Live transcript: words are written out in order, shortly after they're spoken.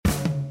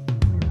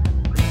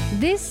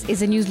This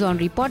is a News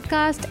Laundry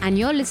podcast, and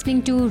you're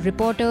listening to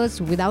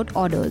Reporters Without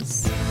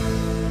Orders.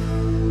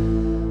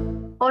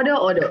 Order,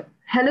 order.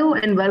 Hello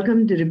and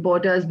welcome to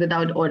Reporters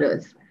Without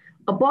Orders,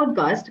 a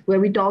podcast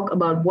where we talk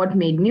about what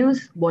made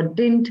news, what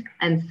didn't,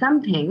 and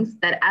some things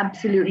that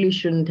absolutely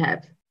shouldn't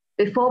have.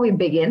 Before we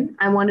begin,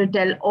 I want to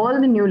tell all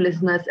the new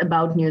listeners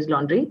about News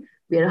Laundry.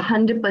 We are a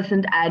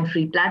 100%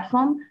 ad-free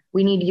platform.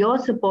 We need your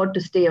support to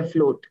stay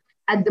afloat.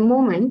 At the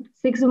moment,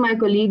 6 of my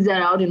colleagues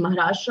are out in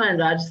Maharashtra and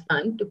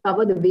Rajasthan to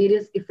cover the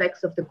various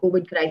effects of the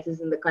COVID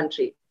crisis in the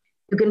country.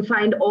 You can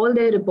find all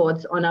their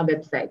reports on our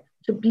website.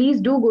 So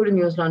please do go to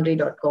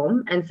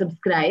newslaundry.com and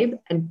subscribe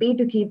and pay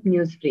to keep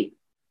news free.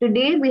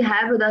 Today we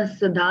have with us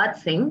Siddharth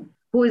Singh,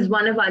 who is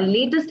one of our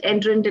latest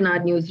entrant in our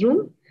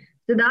newsroom.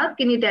 Siddharth,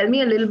 can you tell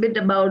me a little bit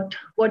about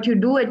what you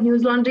do at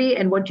News Laundry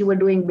and what you were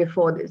doing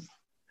before this?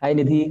 Hi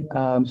Nidhi.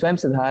 So I'm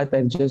Siddharth.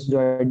 I've just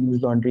joined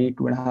News Laundry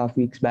 2.5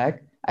 weeks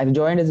back. I've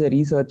joined as a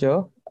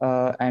researcher,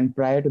 and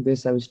prior to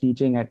this, I was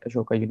teaching at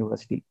Ashoka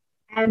University.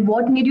 And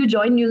what made you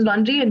join News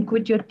Laundry and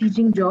quit your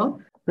teaching job?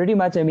 Pretty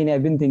much, I've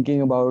been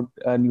thinking about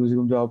a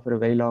newsroom job for a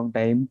very long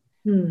time,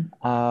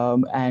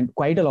 and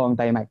quite a long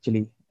time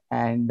actually.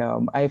 And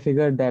I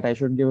figured that I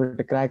should give it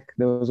a crack.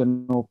 There was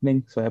an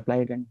opening, so I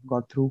applied and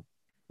got through.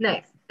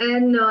 Nice.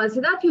 And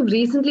Siddharth, you've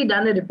recently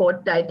done a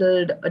report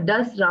titled,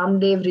 Does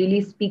Ramdev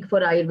Really Speak for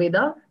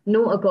Ayurveda?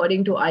 No,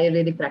 according to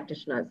Ayurvedic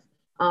practitioners.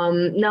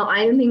 Now,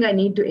 I don't think I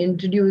need to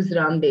introduce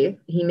Ramdev.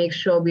 He makes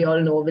sure we all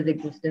know of his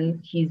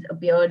existence. He's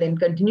appeared and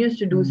continues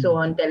to do so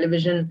on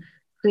television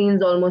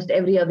screens almost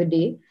every other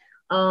day.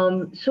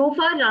 So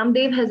far,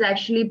 Ramdev has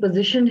actually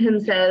positioned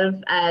himself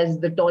as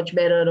the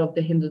torchbearer of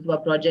the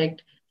Hindutva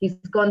project. He's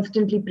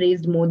constantly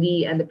praised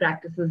Modi and the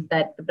practices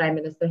that the Prime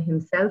Minister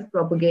himself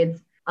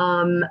propagates.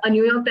 A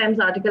New York Times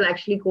article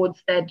actually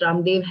quotes that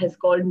Ramdev has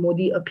called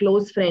Modi a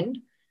close friend.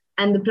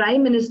 And the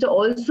Prime Minister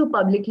also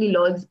publicly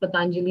lauds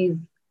Patanjali's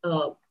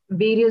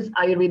various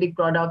Ayurvedic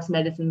products,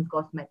 medicines,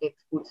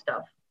 cosmetics, food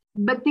stuff.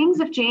 But things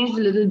have changed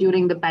a little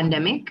during the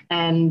pandemic.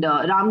 And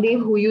Ramdev,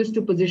 who used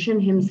to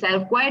position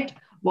himself quite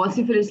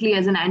vociferously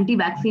as an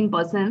anti-vaccine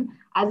person,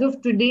 as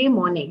of today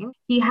morning,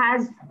 he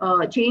has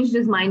changed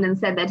his mind and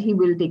said that he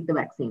will take the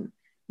vaccine.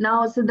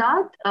 Now,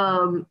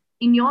 Siddharth,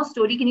 in your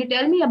story, can you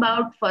tell me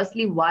about,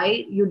 firstly,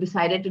 why you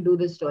decided to do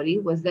this story?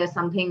 Was there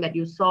something that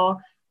you saw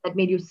that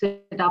made you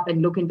sit up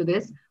and look into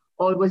this?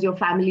 Or was your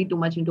family too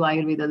much into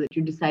Ayurveda that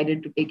you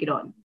decided to take it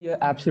on? You're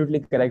absolutely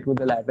correct with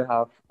the latter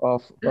half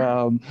of,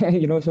 so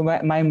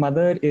my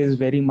mother is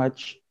very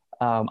much,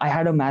 I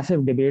had a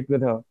massive debate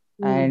with her.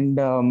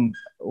 And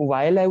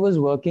while I was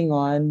working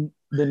on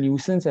the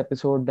nuisance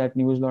episode that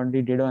News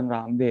Laundry did on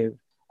Ramdev,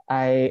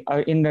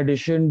 in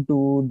addition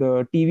to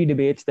the TV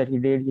debates that he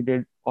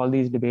did all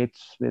these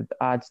debates with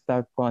Aaj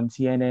Tak on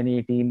CNN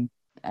 18.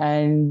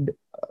 And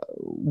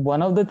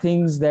one of the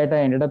things that I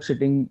ended up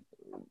sitting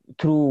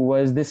through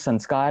was this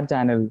Sanskar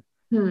channel,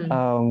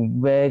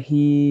 where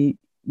he,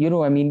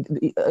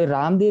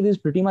 Ramdev is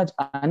pretty much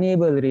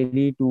unable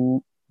really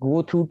to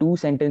go through 2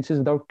 sentences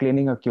without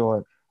claiming a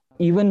cure.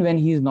 Even when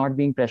he's not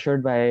being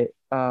pressured by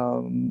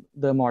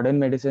the modern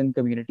medicine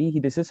community,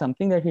 this is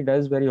something that he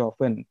does very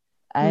often.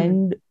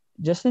 And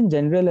just in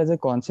general, as a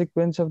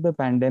consequence of the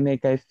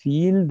pandemic, I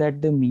feel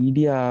that the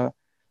media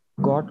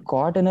got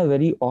caught in a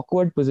very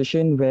awkward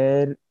position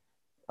where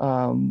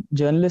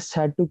journalists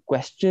had to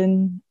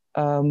question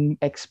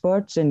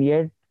experts and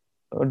yet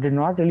did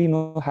not really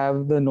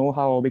have the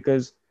know-how,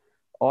 because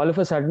all of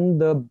a sudden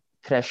the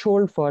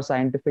threshold for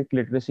scientific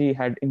literacy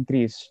had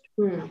increased.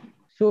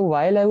 So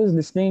while I was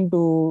listening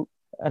to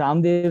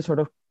Ramdev sort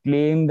of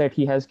claim that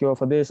he has cure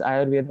for this,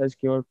 Ayurveda has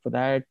cured for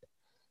that,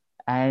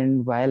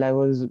 and while I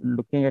was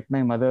looking at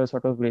my mother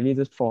sort of really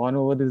just fawn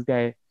over this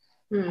guy,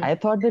 I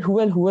thought that who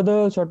are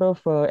the sort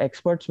of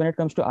experts when it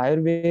comes to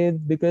Ayurveda?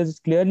 Because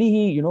clearly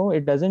he,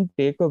 it doesn't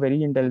take a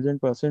very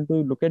intelligent person to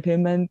look at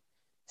him and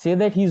say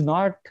that he's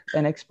not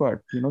an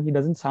expert. He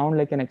doesn't sound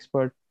like an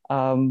expert.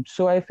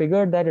 So I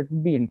figured that it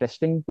would be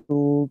interesting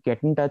to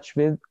get in touch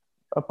with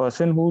a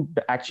person who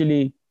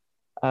actually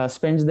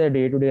spends their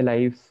day-to-day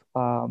life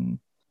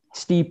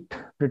steeped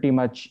pretty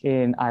much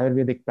in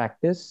Ayurvedic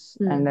practice.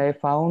 And I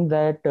found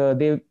that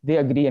they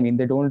agree.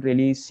 They don't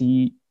really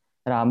see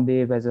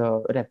Ramdev as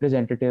a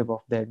representative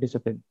of their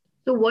discipline.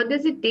 So what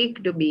does it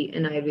take to be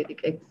an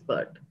Ayurvedic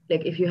expert?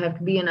 Like, if you have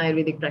to be an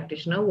Ayurvedic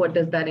practitioner, what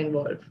does that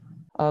involve?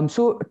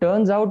 So it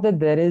turns out that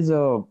there is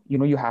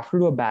you have to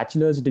do a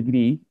bachelor's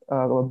degree, a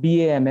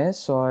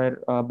BAMS,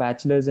 or a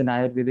bachelor's in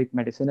Ayurvedic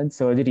medicine and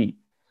surgery,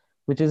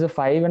 which is a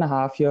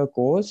 5.5-year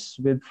course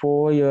with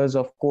 4 years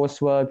of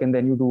coursework. And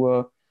then you do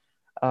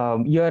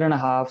a year and a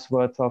half's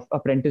worth of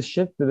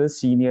apprenticeship with a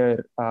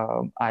senior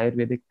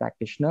Ayurvedic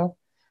practitioner.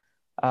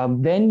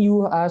 Then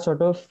you are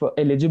sort of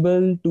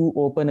eligible to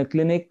open a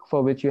clinic,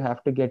 for which you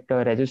have to get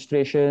a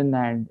registration,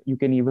 and you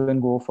can even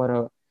go for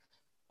a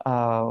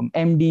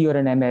MD or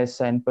an MS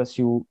and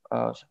pursue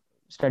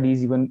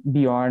studies even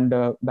beyond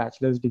a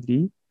bachelor's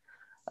degree.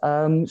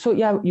 So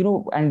yeah,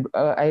 and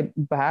I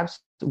perhaps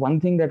one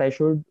thing that I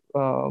should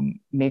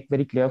make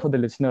very clear for the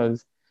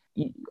listeners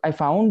I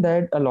found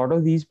that a lot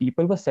of these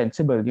people were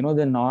sensible.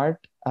 They're not,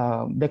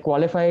 they're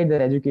qualified,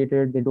 they're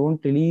educated, they don't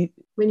really,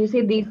 When you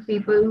say these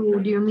people,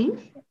 who do you mean?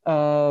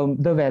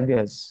 the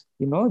Vaidyas,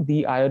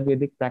 the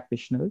Ayurvedic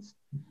practitioners.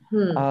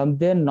 Hmm.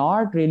 They're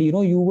not really,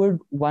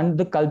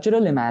 the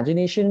cultural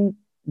imagination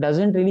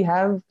doesn't really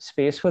have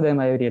space for them,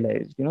 I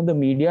realized. The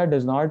media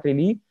does not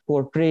really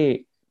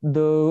portray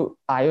the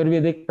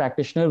Ayurvedic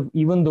practitioner,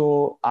 even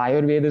though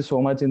Ayurveda is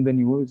so much in the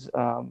news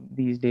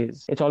these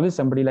days. It's always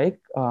somebody like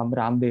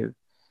Ramdev.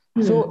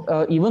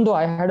 So even though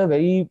I had a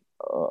very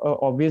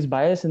obvious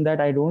bias in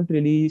that I don't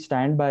really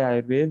stand by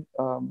Ayurveda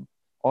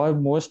or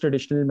most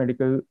traditional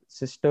medical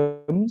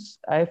systems,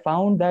 I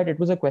found that it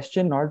was a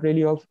question not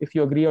really of if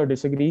you agree or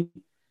disagree,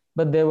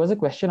 but there was a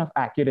question of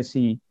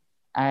accuracy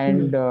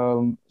and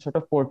sort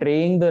of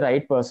portraying the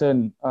right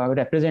person,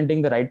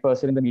 representing the right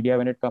person in the media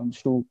when it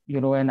comes to,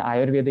 an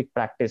Ayurvedic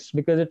practice,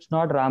 because it's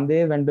not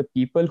Ramdev, and the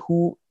people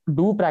who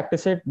do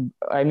practice it,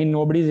 I mean,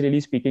 nobody's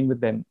really speaking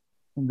with them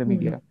in the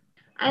media.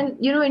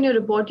 And in your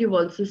report, you've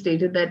also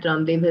stated that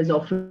Ramdev has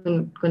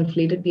often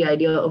conflated the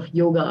idea of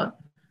yoga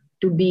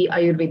to be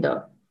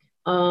Ayurveda.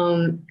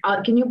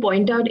 Can you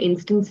point out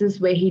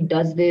instances where he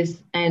does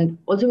this? And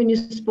also, when you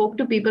spoke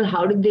to people,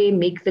 how did they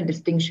make the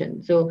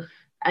distinction? So,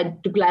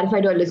 to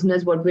clarify to our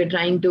listeners, what we're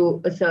trying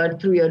to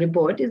assert through your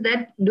report is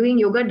that doing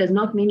yoga does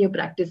not mean you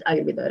practice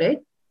Ayurveda,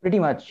 right? Pretty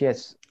much,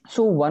 yes.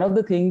 So one of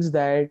the things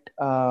that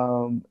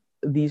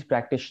these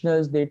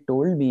practitioners, they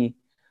told me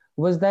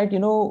was that,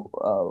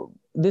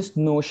 this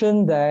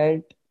notion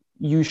that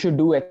you should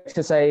do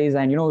exercise,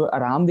 and,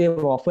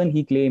 Ramdev often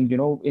he claimed,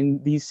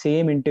 in these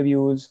same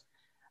interviews,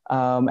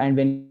 and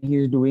when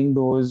he's doing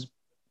those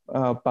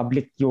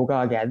public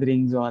yoga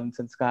gatherings on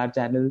Sanskar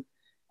channel,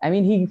 I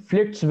mean, he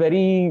flits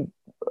very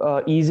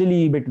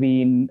easily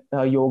between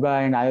yoga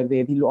and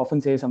Ayurveda. He'll often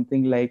say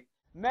something like,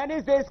 मैंने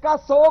इस देश का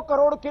 100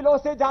 crore kilo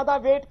से ज्यादा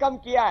wait कम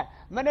किया है।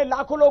 मैंने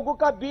लाखों लोगों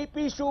का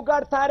BP,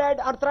 sugar, thyroid,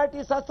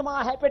 arthritis,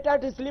 asthma,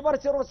 hepatitis, liver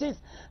cirrhosis,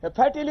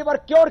 fatty liver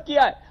cure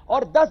किया है।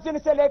 और 10 दिन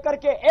से लेकर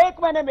के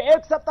 1 महीने में,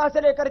 1 सप्ताह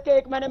से लेकर के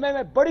 1 महीने में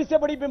मैं बड़ी से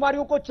बड़ी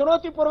बीमारियों को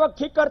चुनौतीपूर्वक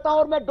ठीक करता हूं।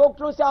 और मैं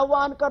डॉक्टरों से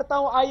आह्वान करता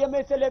हूं,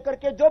 आईएमए से लेकर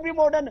के जो भी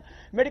मॉडर्न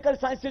मेडिकल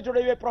साइंस से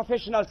जुड़े हुए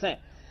प्रोफेशनल्स हैं,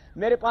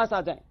 मेरे पास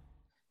आ जाएं।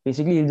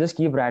 Basically, he'll just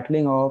keep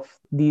rattling off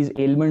these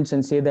ailments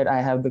and say that I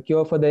have the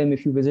cure for them.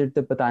 If you visit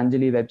the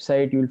Patanjali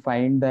website, you'll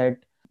find that,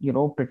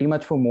 pretty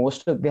much for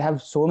most of, they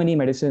have so many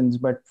medicines,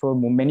 but for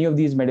many of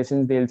these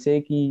medicines, they'll say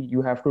ki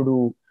you have to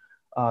do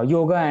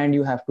yoga and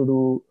you have to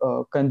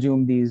do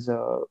consume these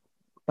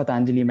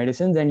Patanjali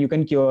medicines, and you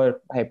can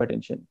cure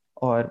hypertension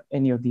or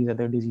any of these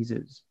other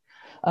diseases.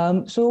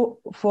 So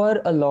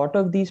for a lot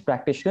of these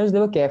practitioners, they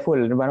were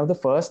careful. One of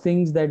the first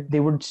things that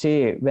they would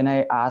say when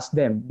I asked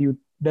them, do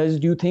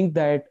you think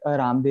that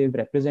Ramdev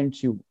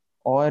represents you,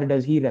 or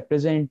does he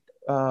represent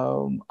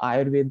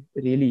Ayurveda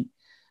really?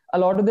 A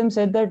lot of them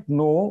said that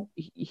no,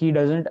 he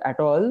doesn't at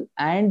all.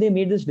 And they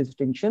made this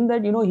distinction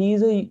that, he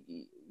is a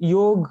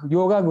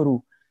yoga guru.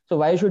 So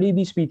why should he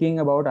be speaking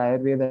about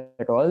Ayurveda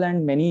at all?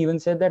 And many even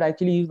said that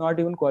actually he's not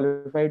even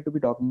qualified to be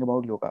talking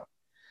about yoga.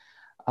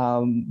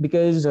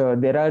 Because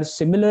there are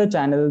similar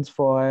channels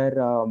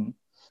for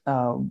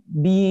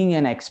being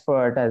an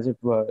expert, as it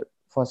were,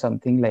 for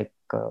something like,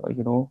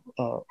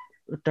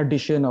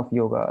 tradition of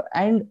yoga.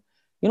 And,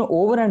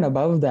 over and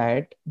above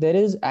that, there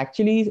is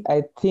actually,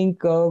 I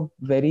think, a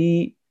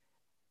very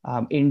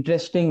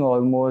interesting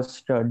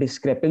almost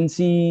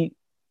discrepancy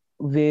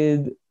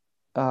with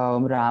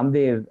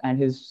Ramdev and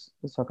his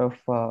sort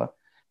of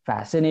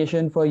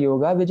fascination for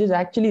yoga, which is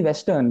actually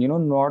Western.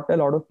 Not a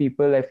lot of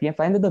people, I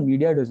find that the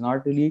media does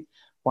not really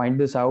point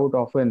this out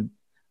often.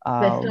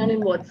 Western in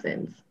what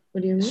sense?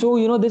 What do you mean?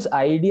 So, this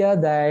idea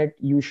that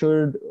you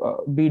should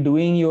be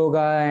doing yoga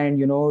and,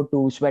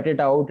 to sweat it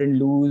out and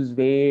lose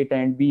weight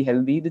and be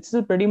healthy, this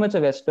is pretty much a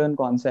Western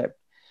concept.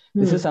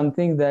 This is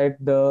something that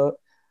the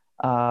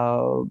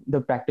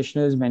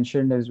practitioners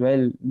mentioned as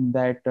well,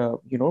 that,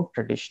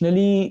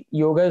 traditionally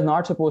yoga is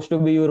not supposed to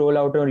be you roll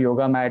out on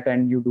yoga mat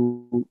and you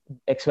do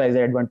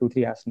XYZ 1, 2,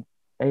 3 asana,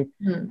 right?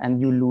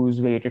 And you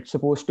lose weight. It's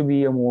supposed to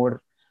be a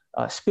more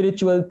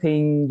spiritual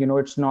thing.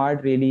 It's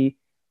not really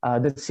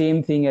the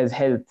same thing as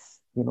health,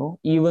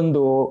 even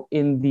though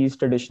in these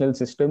traditional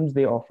systems,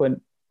 they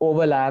often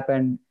overlap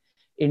and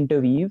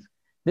interweave.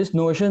 This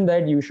notion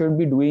that you should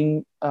be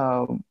doing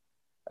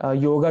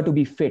yoga to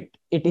be fit,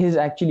 it is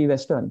actually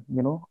Western.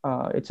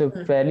 It's a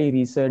fairly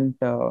recent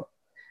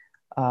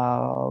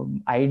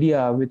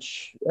idea,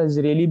 which has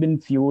really been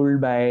fueled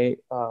by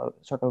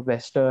sort of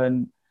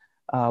Western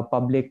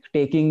public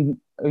taking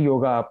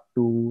yoga up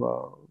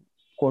to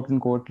quote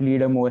unquote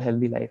lead a more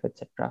healthy life,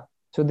 etc.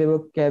 So they were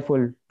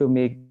careful to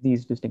make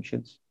these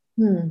distinctions.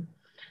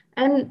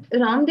 And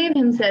Ramdev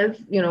himself,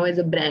 is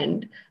a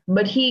brand,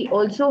 but he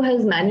also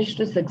has managed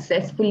to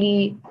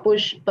successfully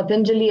push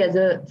Patanjali as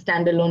a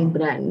standalone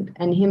brand,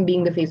 and him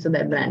being the face of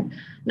that brand.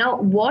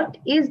 Now, what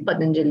is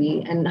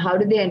Patanjali and how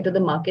did they enter the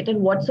market,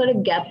 and what sort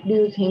of gap do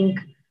you think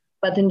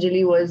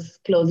Patanjali was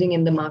closing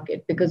in the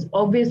market? Because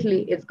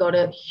obviously it's got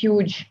a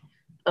huge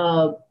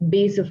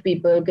base of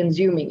people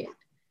consuming it.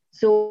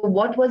 So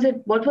what was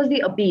it? What was the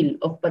appeal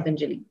of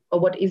Patanjali,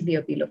 or what is the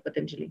appeal of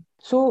Patanjali?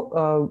 So,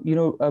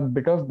 a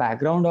bit of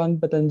background on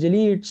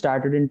Patanjali. It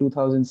started in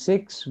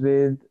 2006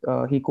 with,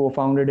 he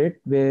co-founded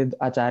it with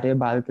Acharya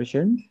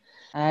Balakrishnan.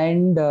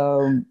 And,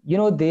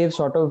 they've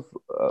sort of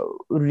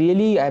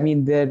really, I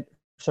mean, their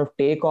sort of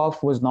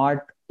takeoff was not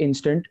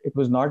instant. It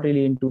was not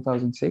really in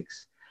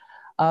 2006.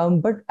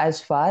 But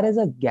as far as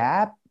a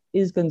gap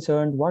is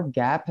concerned, what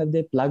gap have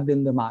they plugged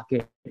in the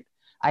market?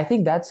 I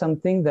think that's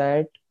something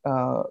that,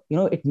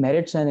 it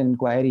merits an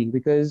inquiry,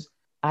 because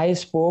I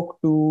spoke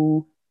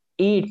to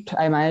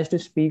I managed to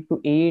speak to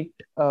eight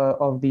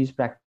of these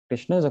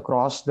practitioners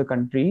across the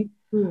country.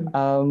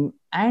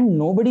 And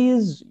nobody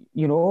is,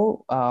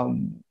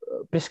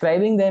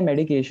 prescribing their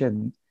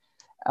medication.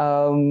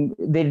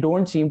 They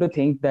don't seem to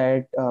think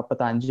that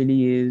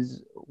Patanjali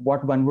is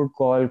what one would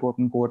call, quote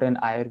unquote, an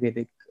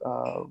Ayurvedic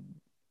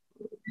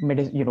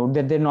medicine,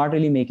 that they're not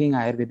really making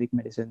Ayurvedic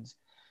medicines.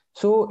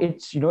 So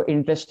it's,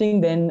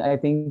 interesting then, I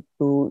think,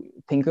 to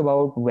think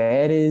about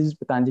where is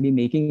Patanjali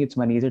making its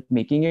money. Is it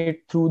making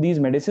it through these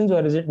medicines,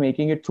 or is it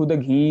making it through the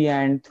ghee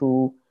and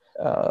through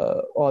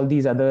all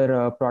these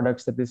other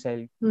products that they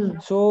sell?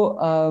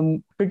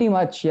 So pretty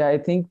much, yeah, I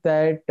think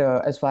that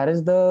as far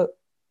as the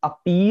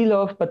appeal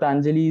of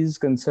Patanjali is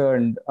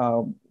concerned,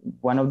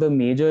 one of the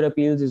major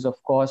appeals is,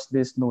 of course,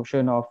 this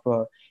notion of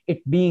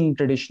it being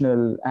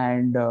traditional.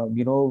 And,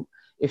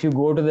 if you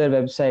go to their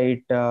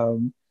website,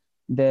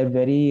 they're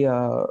very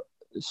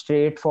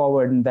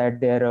straightforward in that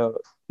they're a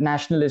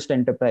nationalist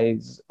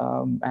enterprise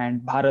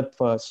and Bharat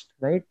first,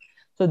 right?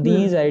 So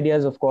these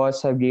ideas, of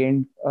course, have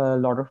gained a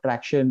lot of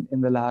traction in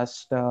the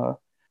last,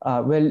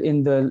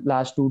 in the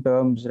last two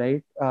terms,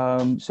 right?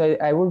 So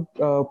I would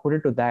put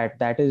it to that.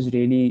 That is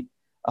really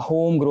a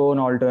homegrown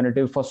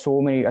alternative for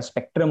so many, a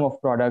spectrum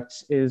of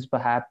products is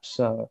perhaps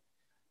a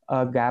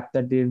gap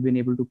that they've been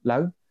able to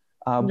plug.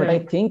 But I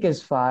think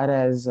as far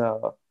as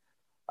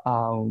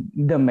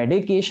the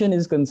medication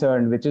is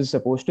concerned, which is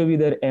supposed to be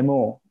their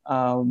MO,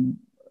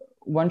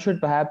 one should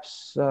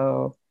perhaps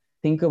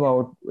think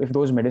about if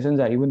those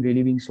medicines are even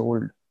really being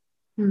sold.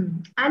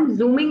 And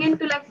zooming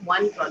into like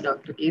one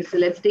product, okay, so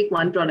let's take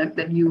one product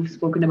that you've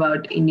spoken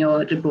about in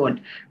your report,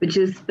 which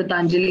is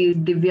Patanjali's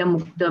Divya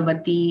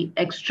Muktavati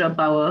Extra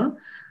Power,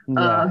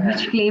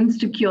 which claims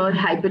to cure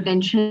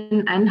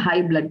hypertension and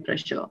high blood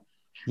pressure.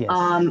 Yes.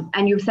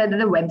 And you've said that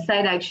the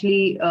website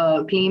actually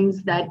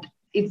claims that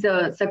it's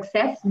a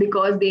success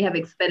because they have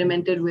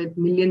experimented with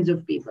millions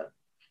of people.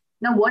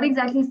 Now, what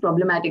exactly is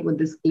problematic with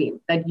this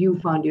claim that you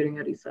found during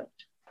your research?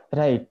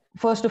 Right.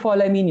 First of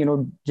all, I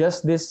mean,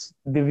 just this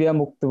Divya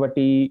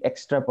Muktavati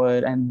Extra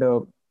Per and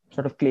the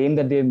sort of claim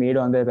that they made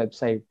on their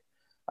website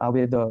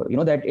with the,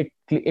 that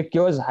it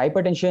cures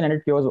hypertension and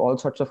it cures all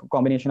sorts of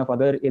combination of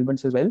other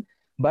ailments as well.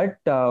 But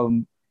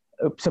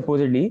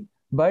supposedly,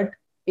 but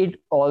it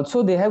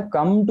also, they have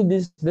come to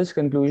this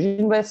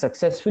conclusion by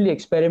successfully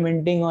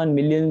experimenting on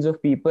millions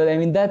of people. I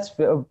mean, that's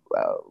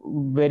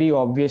very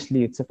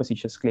obviously, it's a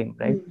facetious claim,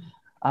 right?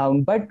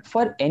 But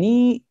for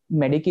any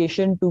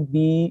medication to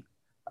be,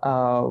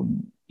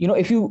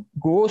 if you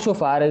go so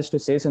far as to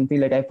say something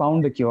like, I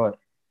found the cure,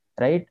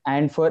 right?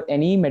 And for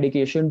any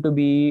medication to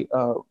be,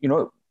 to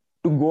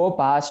go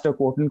past a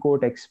quote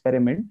unquote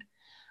experiment,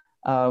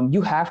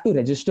 you have to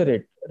register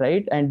it,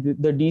 right? And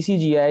the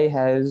DCGI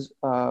has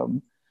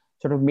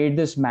sort of made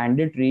this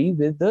mandatory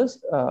with the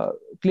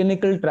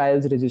Clinical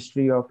Trials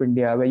Registry of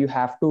India, where you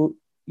have to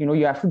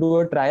do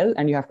a trial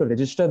and you have to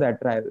register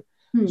that trial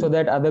so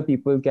that other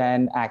people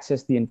can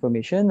access the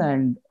information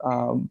and,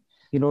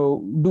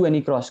 do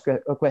any cross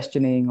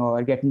questioning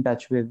or get in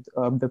touch with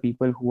the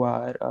people who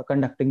are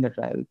conducting the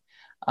trial.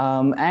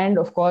 And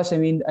of course, I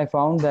mean, I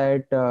found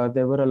that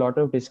there were a lot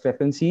of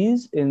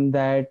discrepancies in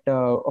that,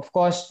 of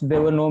course,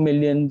 there were no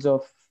millions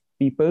of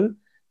people.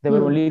 There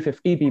were only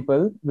 50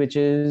 people, which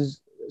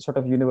is sort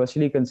of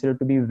universally considered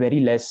to be very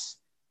less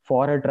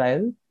for a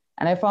trial.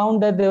 And I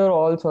found that there were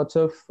all sorts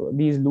of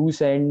these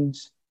loose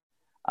ends.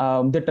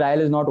 The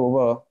trial is not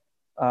over.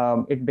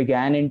 It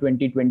began in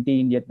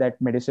 2020, and yet that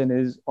medicine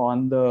is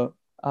on the,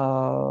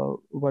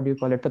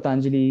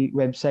 Patanjali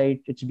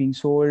website. It's being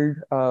sold.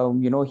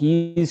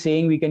 He's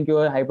saying we can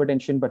cure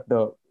hypertension, but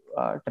the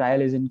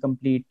trial is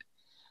incomplete.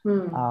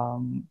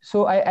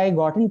 So I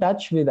got in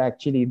touch with,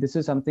 actually, this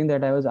is something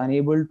that I was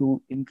unable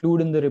to include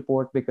in the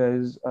report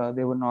because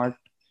they were not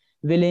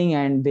willing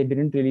and they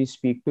didn't really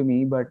speak to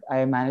me, but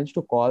I managed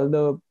to call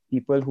the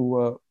people who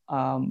were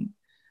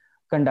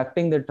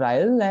conducting the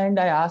trial, and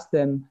I asked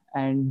them,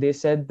 and they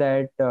said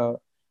that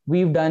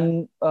we've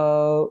done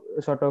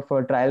sort of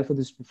a trial for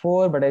this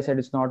before, but I said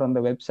it's not on the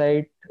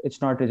website,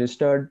 it's not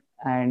registered,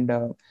 and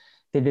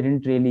they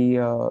didn't really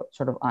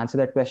sort of answer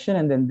that question.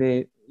 And then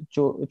they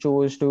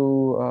chose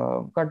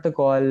to cut the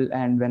call,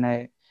 and when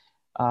I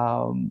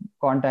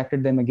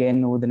contacted them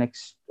again over the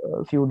next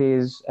few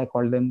days, I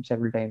called them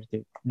several times.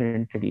 They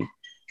didn't really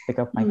pick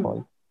up my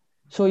call.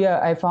 So yeah,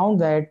 I found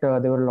that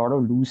there were a lot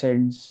of loose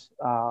ends.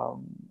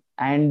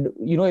 And,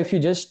 if you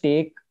just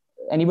take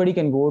anybody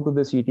can go to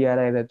the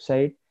CTRI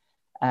website.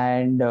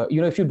 And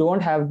if you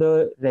don't have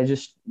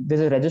there's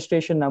a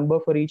registration number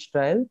for each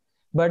trial,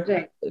 but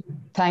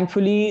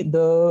thankfully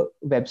the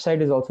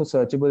website is also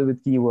searchable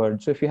with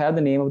keywords. So if you have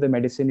the name of the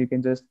medicine, you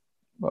can just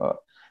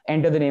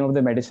enter the name of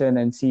the medicine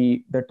and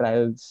see the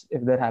trials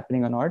if they're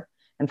happening or not.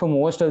 And for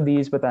most of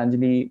these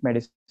Patanjali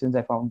medicines,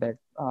 I found that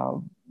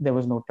there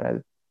was no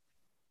trial.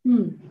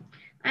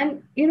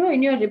 And,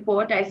 in your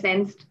report, I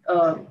sensed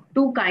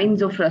two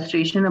kinds of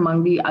frustration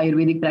among the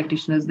Ayurvedic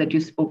practitioners that you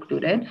spoke to,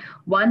 right?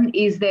 One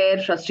is their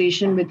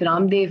frustration with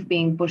Ramdev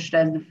being pushed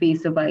as the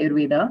face of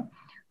Ayurveda.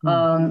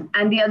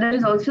 And the other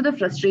is also the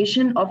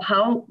frustration of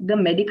how the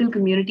medical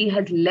community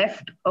has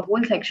left a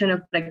whole section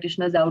of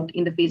practitioners out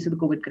in the face of the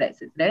COVID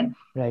crisis, right?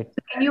 Right.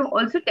 So can you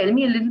also tell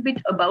me a little bit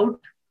about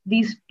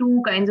these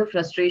two kinds of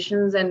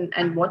frustrations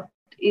and what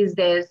is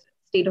their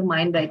state of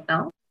mind right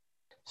now?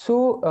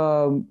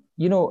 So,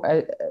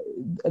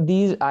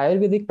 these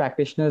Ayurvedic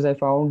practitioners, I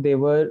found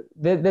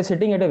they're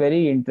sitting at a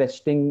very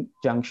interesting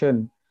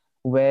junction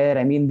where,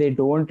 they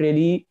don't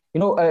really,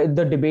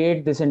 the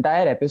debate, this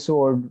entire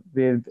episode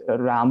with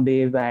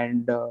Ramdev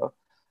and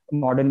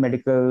modern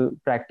medical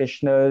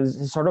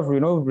practitioners sort of,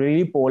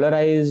 really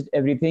polarized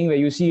everything, where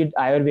you see it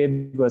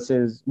Ayurveda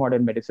versus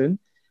modern medicine.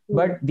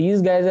 But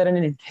these guys are in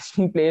an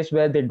interesting place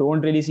where they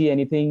don't really see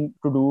anything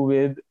to do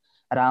with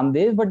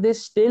Ramdev, but they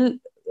still,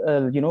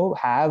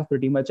 have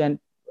pretty much, and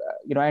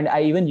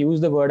I even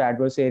use the word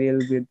adversarial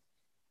with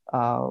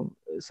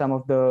some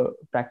of the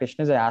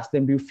practitioners. I asked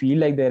them, do you feel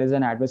like there is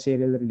an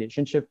adversarial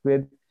relationship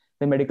with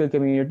the medical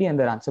community? And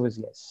their answer was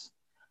yes.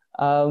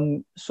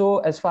 So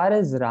as far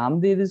as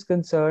Ramdev is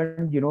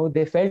concerned,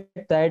 they felt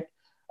that,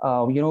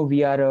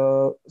 we are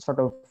a sort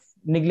of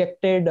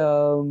neglected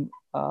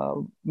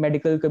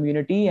medical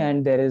community,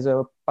 and there is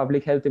a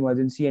public health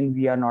emergency and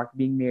we are not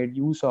being made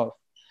use of.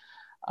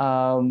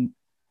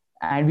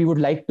 And we would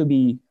like to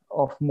be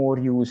of more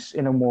use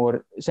in a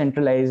more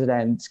centralized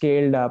and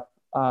scaled up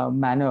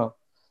manner.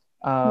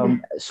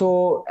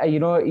 So,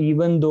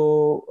 even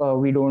though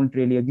we don't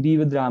really agree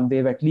with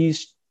Ramdev, at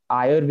least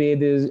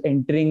Ayurveda is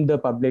entering the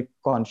public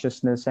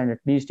consciousness, and at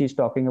least he's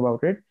talking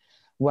about it.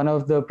 One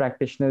of the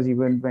practitioners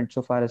even went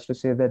so far as to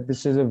say that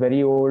this is a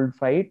very old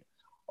fight,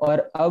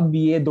 और अब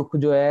ये दुख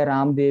जो है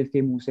रामदेव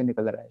के मुंह से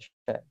निकल रहा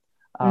है.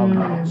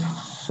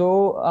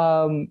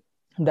 So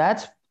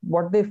that's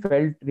what they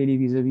felt really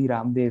vis-a-vis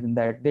Ramdev, in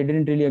that they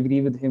didn't really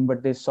agree with him,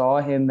 but they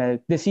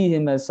see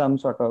him as some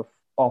sort of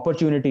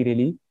opportunity,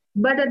 really.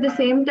 But at the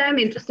same time,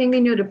 interestingly,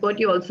 in your report,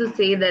 you also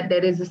say that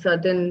there is a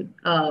certain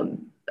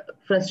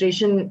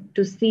frustration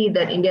to see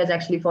that India has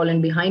actually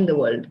fallen behind the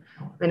world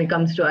when it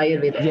comes to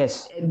Ayurveda.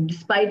 Yes.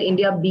 Despite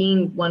India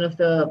being one of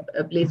the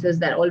places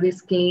that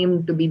always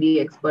claim to be the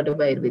expert of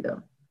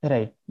Ayurveda.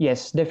 Right.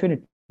 Yes,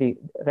 definitely.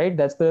 Right.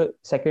 That's the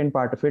second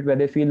part of it, where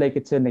they feel like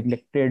it's a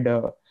neglected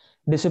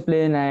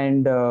discipline.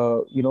 And,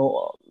 one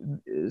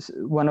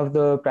of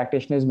the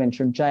practitioners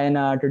mentioned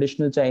China,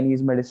 traditional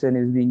Chinese medicine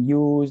is being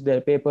used, there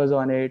are papers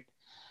on it.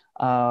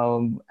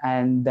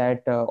 And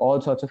that all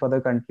sorts of other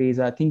countries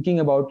are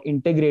thinking about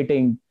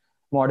integrating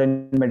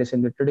modern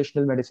medicine with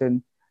traditional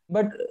medicine.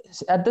 But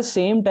at the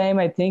same time,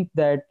 I think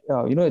that,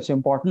 it's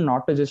important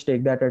not to just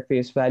take that at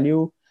face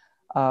value.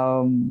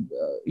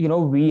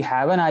 We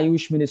have an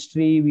Ayush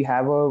ministry, we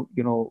have a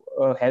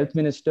health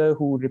minister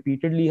who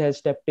repeatedly has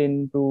stepped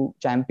in to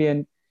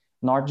champion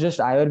not just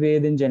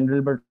Ayurveda in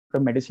general, but a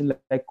medicine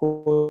like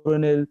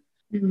Coronil.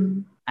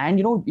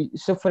 And,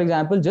 so for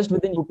example, just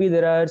within UP,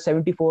 there are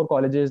 74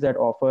 colleges that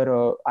offer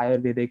a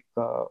Ayurvedic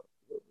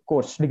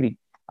course degree.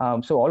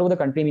 So all over the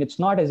country, it's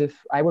not as if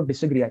I would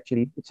disagree,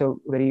 actually. It's a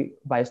very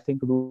biased thing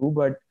to do,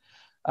 but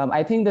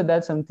I think that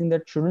that's something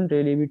that shouldn't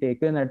really be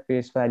taken at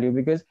face value,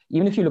 because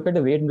even if you look at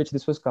the way in which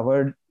this was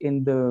covered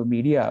in the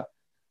media,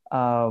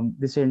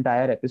 this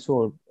entire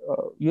episode,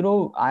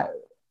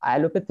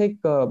 allopathic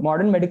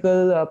modern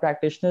medical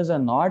practitioners are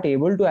not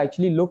able to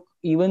actually look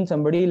even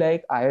somebody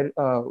like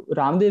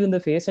Ramdev in the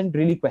face and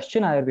really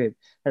question Ayurveda.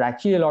 But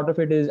actually, a lot of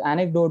it is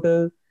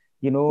anecdotal.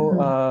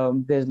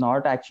 There's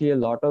not actually a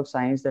lot of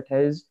science that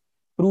has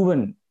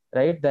proven,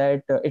 right,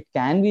 that it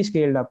can be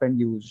scaled up and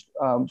used.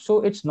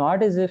 So it's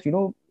not as if,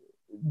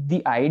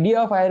 the idea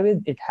of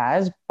Ayurveda, it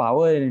has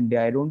power in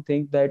India. I don't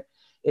think that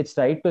it's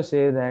right to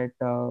say that,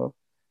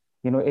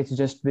 it's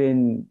just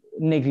been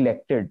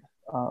neglected.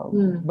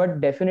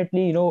 But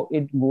definitely,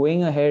 it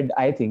going ahead,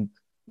 I think,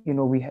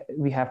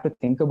 we have to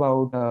think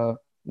about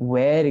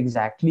where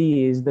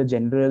exactly is the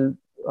general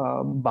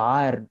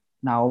bar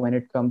now when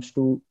it comes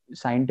to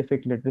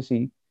scientific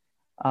literacy.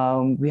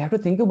 We have to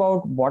think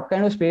about what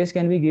kind of space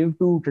can we give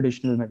to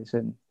traditional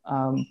medicine.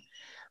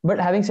 But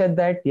having said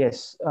that,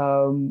 yes,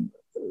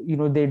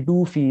 they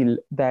do feel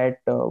that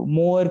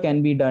more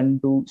can be done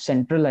to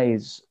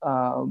centralize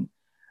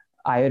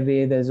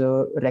Ayurveda as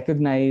a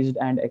recognized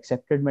and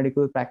accepted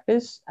medical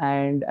practice.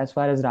 And as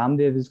far as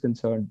Ramdev is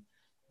concerned,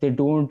 they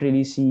don't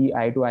really see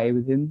eye to eye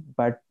with him,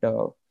 but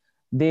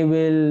they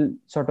will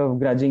sort of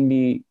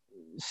grudgingly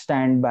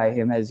stand by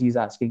him as he's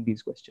asking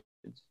these questions.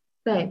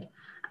 Right.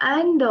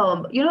 And,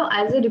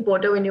 as a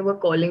reporter, when you were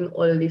calling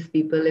all these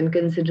people and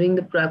considering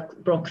the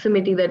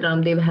proximity that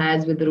Ramdev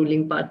has with the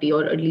ruling party,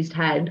 or at least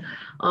had,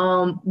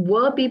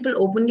 were people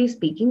openly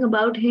speaking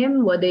about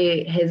him? Were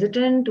they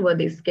hesitant? Were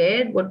they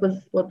scared? What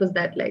was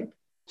that like?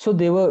 So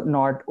they were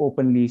not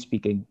openly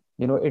speaking.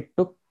 It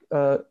took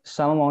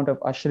some amount of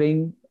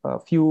ushering. A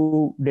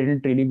few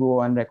didn't really go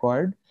on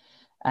record,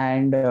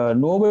 and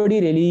nobody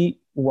really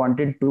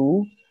wanted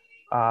to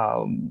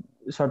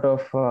sort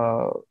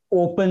of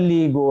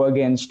openly go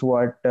against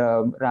what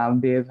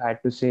Ramdev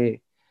had to say.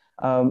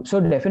 So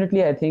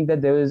definitely, I think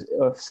that there was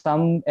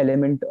some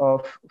element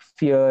of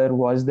fear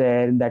was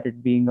there, that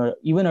it being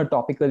even a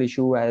topical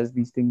issue as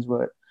these things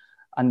were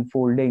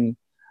unfolding.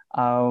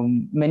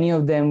 Many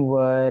of them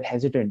were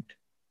hesitant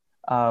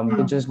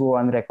to just go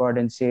on record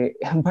and say.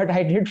 But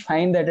I did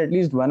find that at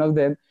least one of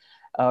them,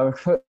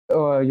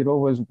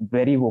 was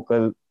very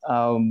vocal.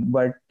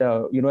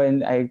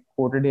 And I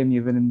quoted him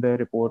even in the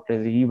report.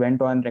 He went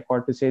on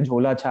record to say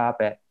 "Jhola chhap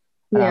hai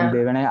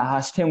Ramdev," and I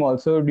asked him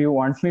also, "Do you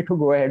want me to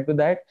go ahead with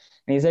that?"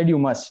 And he said, "You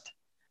must."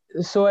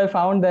 So I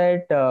found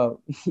that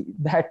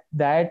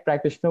that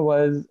practitioner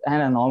was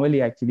an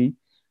anomaly actually,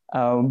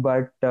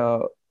 but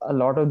a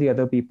lot of the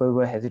other people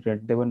were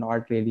hesitant. They were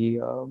not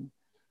really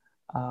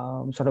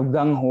sort of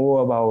gung ho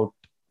about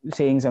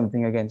saying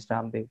something against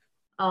Ramdev.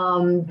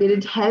 Did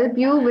it help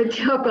you with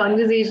your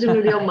conversation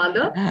with your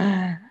mother?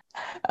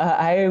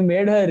 I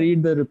made her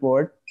read the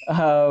report,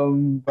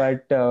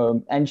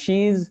 and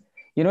she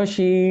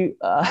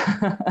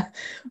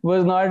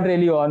was not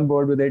really on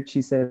board with it.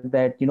 She said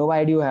that,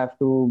 why do you have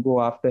to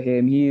go after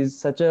him?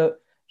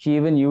 She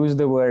even used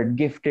the word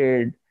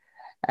gifted,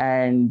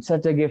 and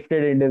such a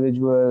gifted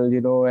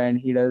individual, and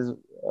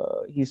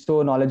he's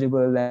so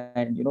knowledgeable,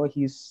 and,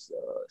 he's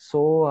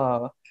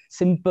so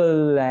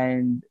simple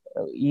and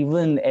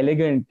even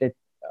elegant.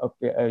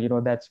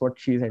 That's what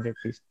she said at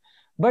least.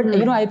 But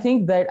I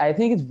think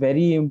it's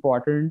very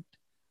important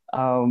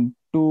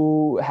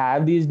to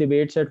have these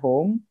debates at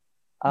home,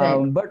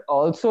 Right. but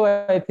also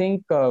I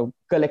think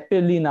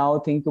collectively now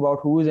think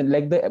about who is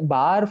like the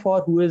bar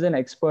for who is an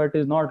expert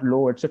is not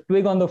low. It's a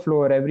twig on the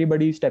floor.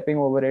 Everybody's stepping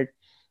over it,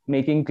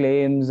 making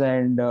claims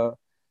and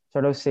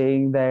sort of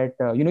saying that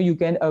you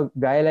can, a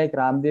guy like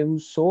Ramdev,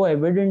 who's so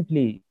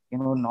evidently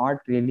not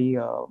really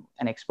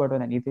an expert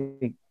on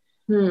anything,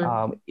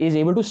 is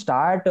able to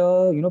start,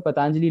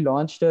 Patanjali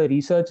launched a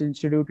research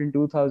institute in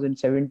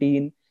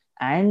 2017.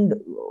 And,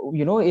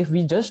 if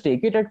we just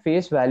take it at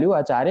face value,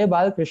 Acharya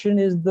Balkrishnan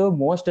is the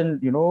most, and,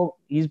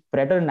 he's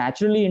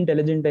preternaturally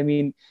intelligent. I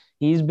mean,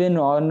 he's been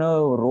on a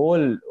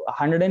roll,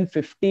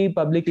 150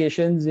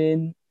 publications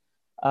in,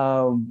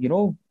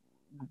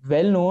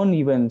 well-known,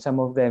 even some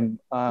of them,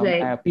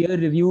 Right.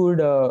 peer-reviewed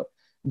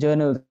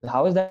journals.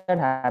 How is that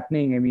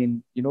happening? I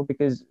mean,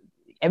 because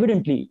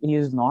evidently he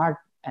is not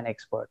an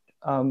expert.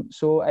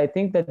 So I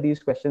think that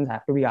these questions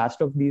have to be asked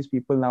of these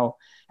people now,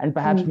 and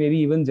perhaps maybe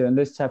even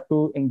journalists have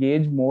to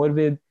engage more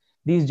with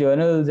these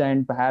journals,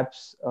 and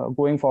perhaps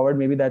going forward,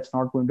 maybe that's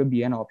not going to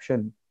be an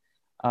option.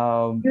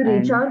 You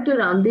reach And out to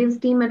Ramdev's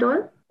team at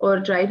all, or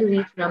try to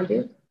reach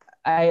Ramdev?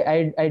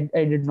 I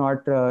did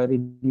not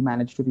really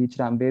manage to reach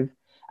Ramdev.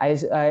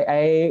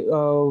 I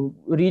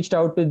reached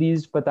out to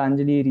these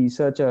Patanjali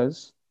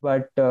researchers,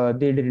 but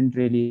they didn't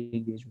really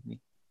engage with me.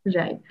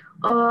 Right.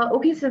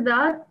 Okay,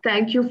 Siddharth,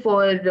 thank you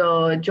for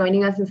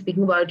joining us and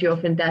speaking about your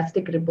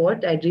fantastic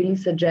report. I really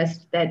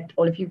suggest that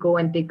all of you go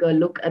and take a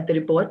look at the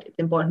report. It's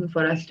important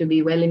for us to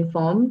be well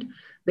informed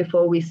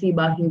before we see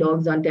barking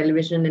dogs on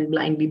television and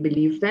blindly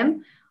believe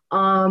them.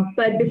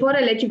 But before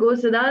I let you go,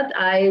 Siddharth,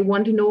 I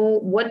want to know,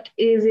 what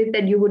is it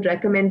that you would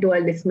recommend to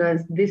our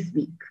listeners this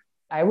week?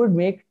 I would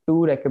make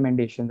two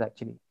recommendations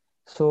actually.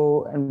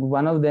 So, and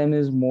one of them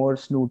is more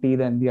snooty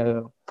than the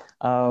other.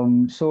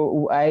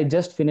 So I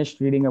just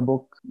finished reading a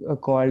book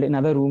called "In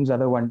Other Rooms,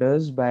 Other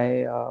Wonders"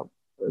 by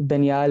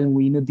Danyal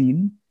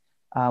Muinuddin.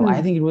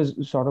 I think it was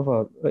sort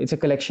of it's a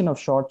collection of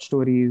short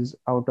stories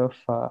out of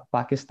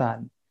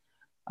Pakistan.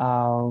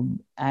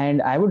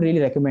 And I would really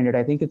recommend it.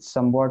 I think it's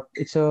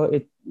it's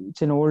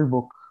an old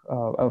book.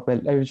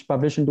 It was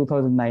published in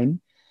 2009,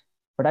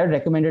 but I would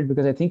recommend it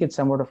because I think it's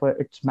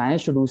it's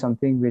managed to do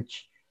something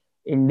which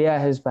India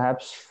has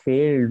perhaps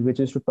failed, which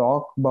is to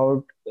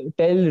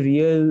tell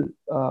real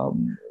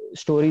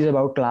stories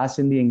about class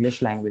in the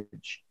English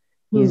language.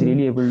 He's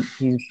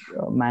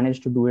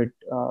managed to do it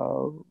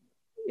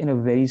in a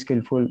very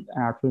skillful and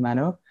artful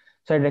manner.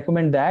 So I'd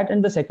recommend that.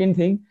 And the second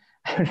thing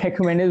I would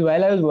recommend is,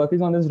 while I was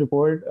working on this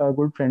report, a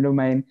good friend of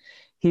mine,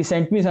 he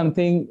sent me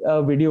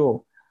a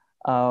video,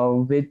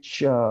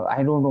 which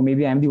I don't know,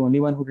 maybe I'm the only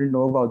one who didn't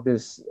know about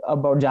this,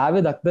 about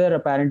Javed Akhtar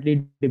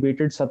apparently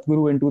debated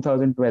Satguru in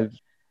 2012.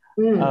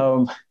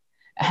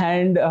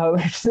 And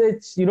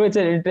it's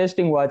an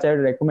interesting watch. I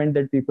would recommend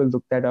that people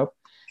look that up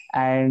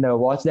and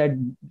watch that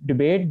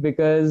debate,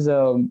 because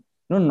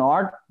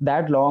not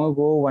that long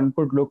ago one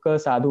could look a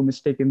sadhu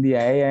mystic in the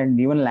eye and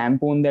even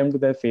lampoon them to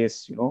their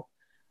face.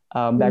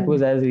 That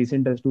was as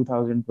recent as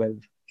 2012.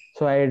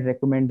 So I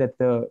recommend that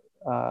the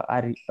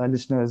our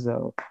listeners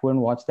go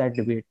and watch that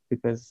debate,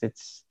 because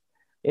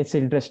it's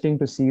interesting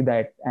to see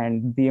that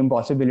and the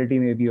impossibility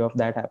maybe of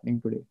that happening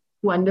today.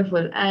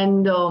 Wonderful.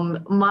 And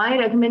my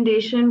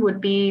recommendation would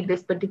be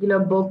this particular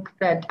book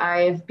that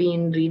I've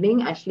been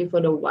reading actually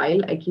for a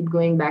while. I keep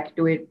going back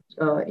to it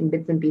in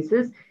bits and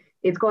pieces.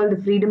 It's called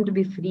The Freedom to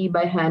be Free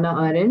by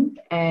Hannah Arendt.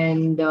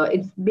 And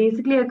it's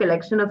basically a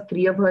collection of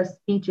 3 of her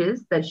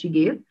speeches that she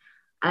gave,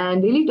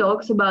 and really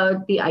talks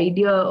about the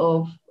idea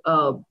of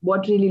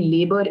what really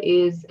labor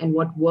is and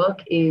what work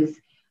is,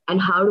 and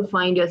how to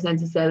find your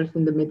sense of self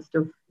in the midst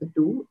of the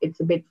two.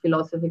 It's a bit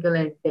philosophical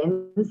and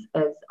dense,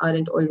 as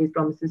Arendt always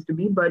promises to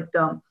be. But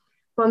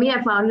for me,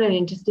 I found it an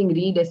interesting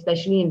read,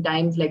 especially in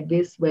times like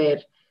this, where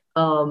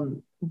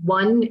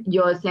one,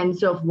 your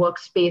sense of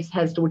workspace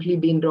has totally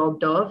been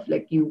robbed off.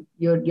 Like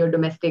your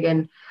domestic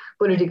and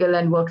political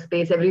and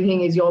workspace,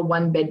 everything is your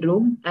one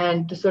bedroom.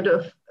 And to sort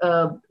of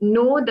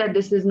know that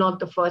this is not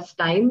the first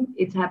time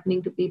it's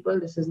happening to people.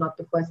 This is not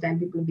the first time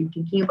people have been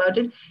thinking about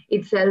it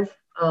itself.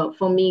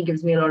 For me,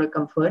 gives me a lot of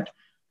comfort.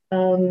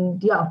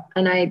 And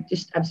I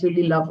just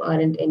absolutely love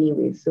Arendt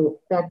anyway. So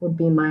that would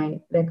be my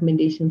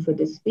recommendation for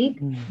this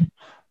week.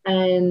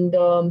 And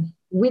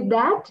with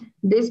that,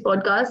 this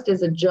podcast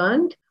is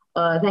adjourned.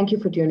 Thank you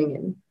for tuning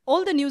in.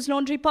 All the News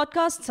Laundry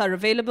podcasts are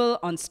available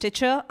on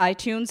Stitcher,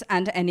 iTunes,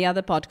 and any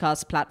other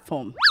podcast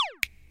platform.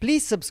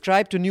 Please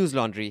subscribe to News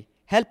Laundry.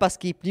 Help us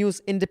keep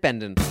news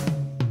independent.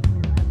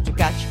 To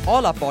catch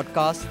all our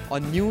podcasts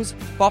on news,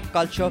 pop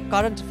culture,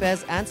 current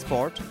affairs, and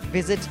sport,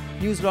 visit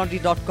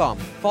newslaundry.com.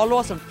 Follow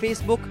us on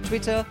Facebook,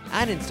 Twitter,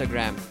 and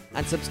Instagram,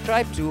 and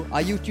subscribe to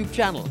our YouTube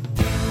channel.